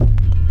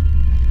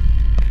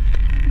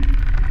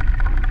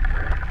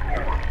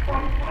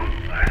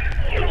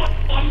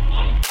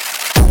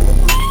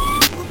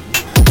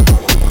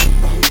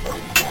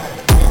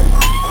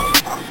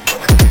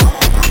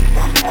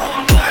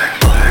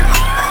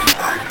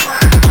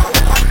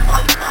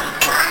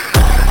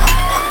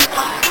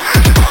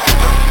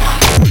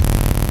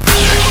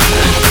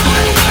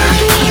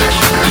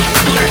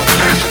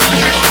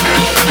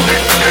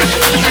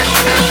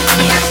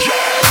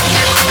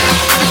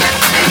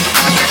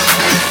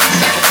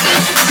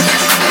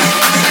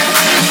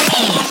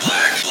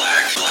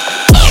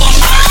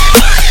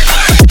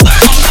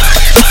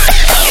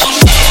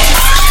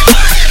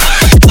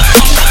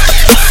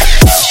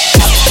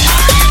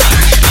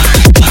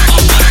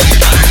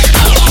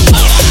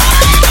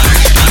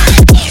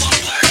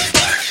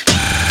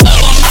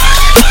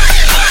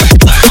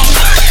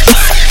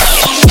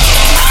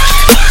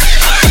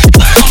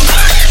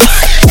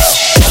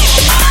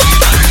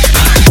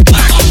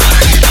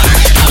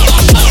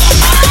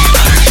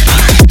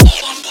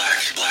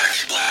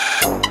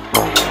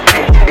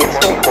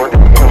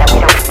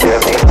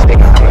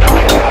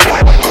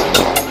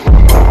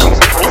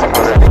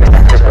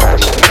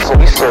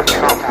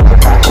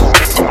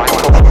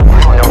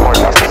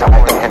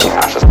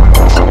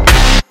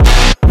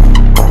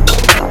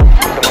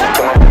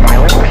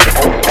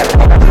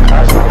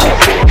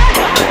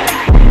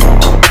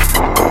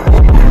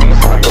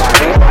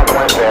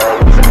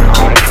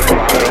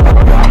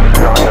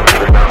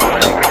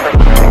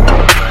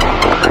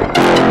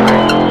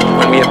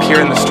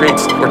here in the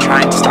streets, we're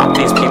trying to stop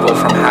these people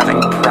from having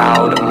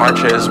proud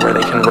marches where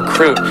they can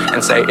recruit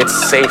and say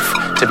it's safe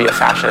to be a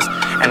fascist.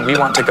 And we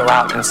want to go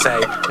out and say,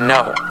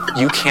 no,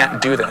 you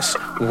can't do this.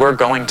 We're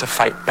going to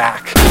fight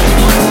back.